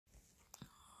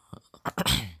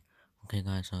Okay,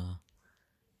 guys.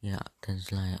 Yeah,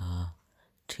 there's like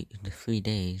the 3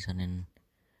 days, and then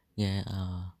yeah,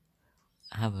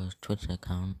 I have a Twitter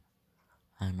account,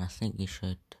 and I think you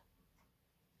should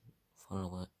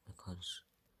follow it because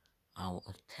I'll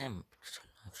attempt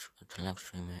to live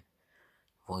stream it,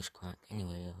 voice crack.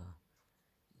 Anyway,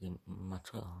 my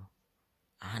Twitter,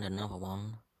 I had another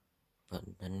one,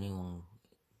 but the new one,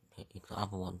 the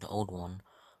other one, the old one,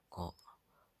 got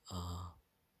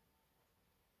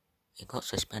it got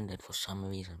suspended for some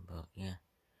reason. But yeah.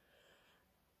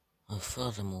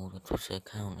 Furthermore, the Twitter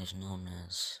account is known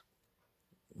as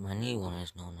my new one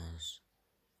is known as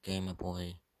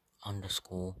Gamerboy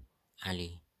underscore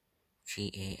Ali,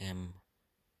 GAMERBOY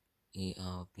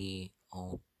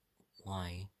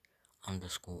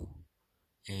underscore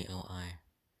ALI.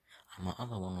 And my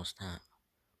other one was that,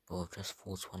 but with just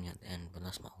 420 at the end, but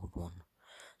that's my old one.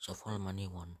 So follow my new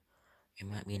one. It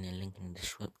might be in the link in the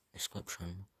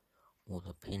description or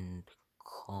the pinned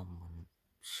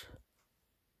comments.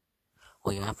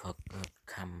 Or you have a good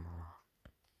camera.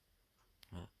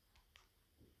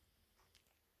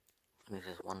 This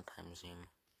is 1 time zoom,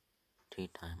 2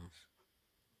 times,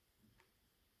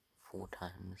 4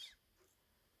 times,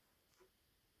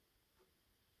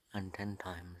 and 10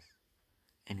 times.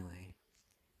 Anyway,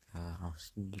 I'll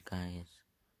see you guys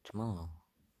tomorrow,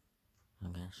 I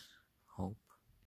guess. Hope.